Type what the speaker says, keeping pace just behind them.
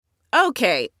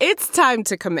Okay, it's time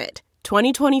to commit.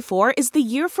 2024 is the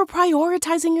year for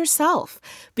prioritizing yourself.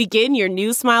 Begin your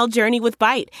new smile journey with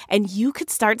Byte, and you could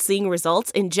start seeing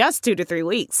results in just 2 to 3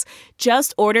 weeks.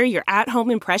 Just order your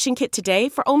at-home impression kit today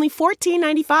for only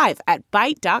 $14.95 at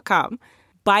Byte.com.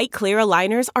 Byte Clear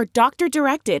aligners are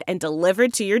doctor-directed and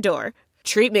delivered to your door.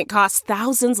 Treatment costs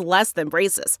thousands less than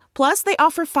braces. Plus, they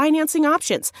offer financing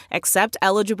options, accept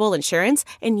eligible insurance,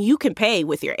 and you can pay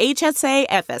with your HSA,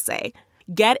 FSA.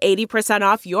 Get 80%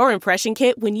 off your impression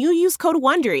kit when you use code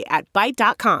WONDERY at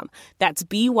Byte.com. That's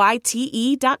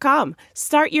BYTE.com.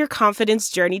 Start your confidence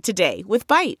journey today with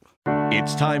Byte.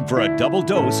 It's time for a double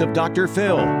dose of Dr.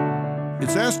 Phil.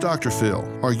 It's Ask Dr. Phil.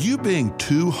 Are you being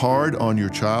too hard on your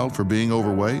child for being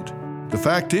overweight? The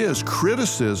fact is,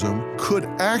 criticism could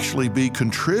actually be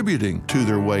contributing to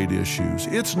their weight issues.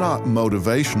 It's not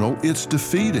motivational, it's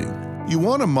defeating. You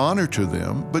want to monitor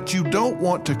them, but you don't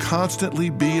want to constantly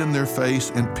be in their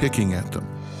face and picking at them.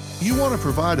 You want to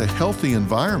provide a healthy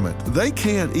environment. They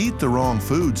can't eat the wrong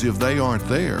foods if they aren't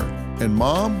there. And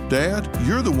mom, dad,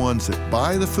 you're the ones that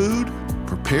buy the food,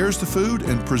 prepares the food,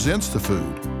 and presents the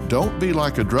food. Don't be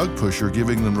like a drug pusher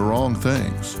giving them the wrong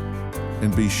things.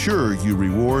 And be sure you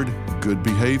reward good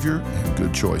behavior and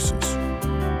good choices.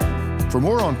 For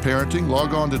more on parenting,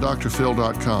 log on to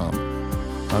drphil.com.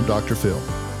 I'm Dr. Phil.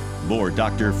 More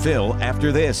Dr. Phil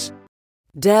after this.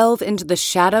 Delve into the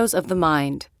shadows of the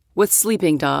mind with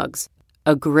Sleeping Dogs,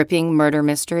 a gripping murder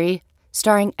mystery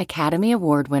starring Academy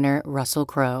Award winner Russell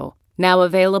Crowe. Now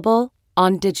available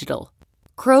on digital.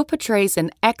 Crowe portrays an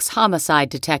ex-homicide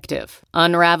detective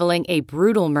unraveling a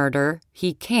brutal murder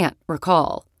he can't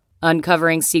recall.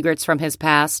 Uncovering secrets from his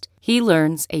past, he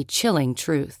learns a chilling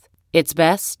truth. It's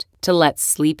best to let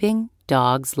sleeping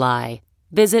dogs lie.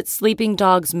 Visit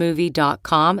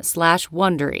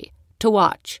sleepingdogsmovie.com/Wondery to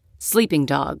watch Sleeping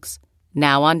Dogs,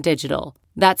 now on digital.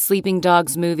 That's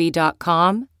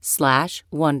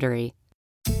sleepingdogsmovie.com/Wondery.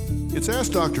 It's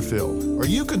Ask Dr. Phil. Are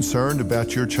you concerned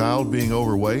about your child being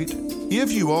overweight?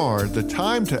 If you are, the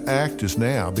time to act is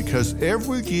now, because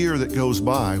every year that goes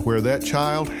by where that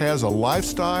child has a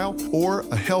lifestyle or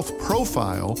a health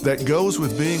profile that goes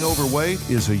with being overweight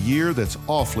is a year that's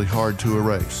awfully hard to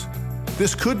erase.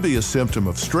 This could be a symptom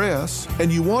of stress, and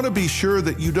you want to be sure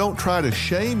that you don't try to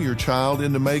shame your child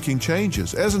into making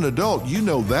changes. As an adult, you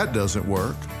know that doesn't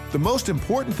work. The most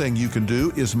important thing you can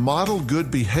do is model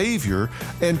good behavior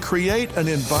and create an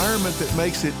environment that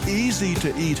makes it easy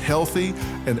to eat healthy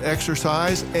and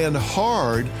exercise and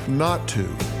hard not to.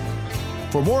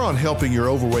 For more on helping your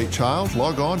overweight child,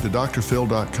 log on to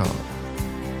drphil.com.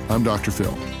 I'm Dr.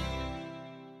 Phil.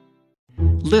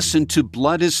 Listen to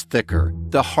Blood is Thicker,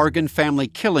 The Hargan Family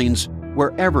Killings,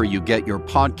 wherever you get your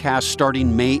podcast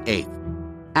starting May 8th.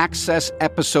 Access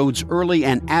episodes early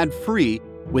and ad-free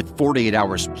with 48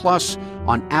 Hours Plus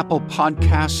on Apple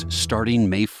Podcasts starting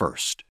May 1st.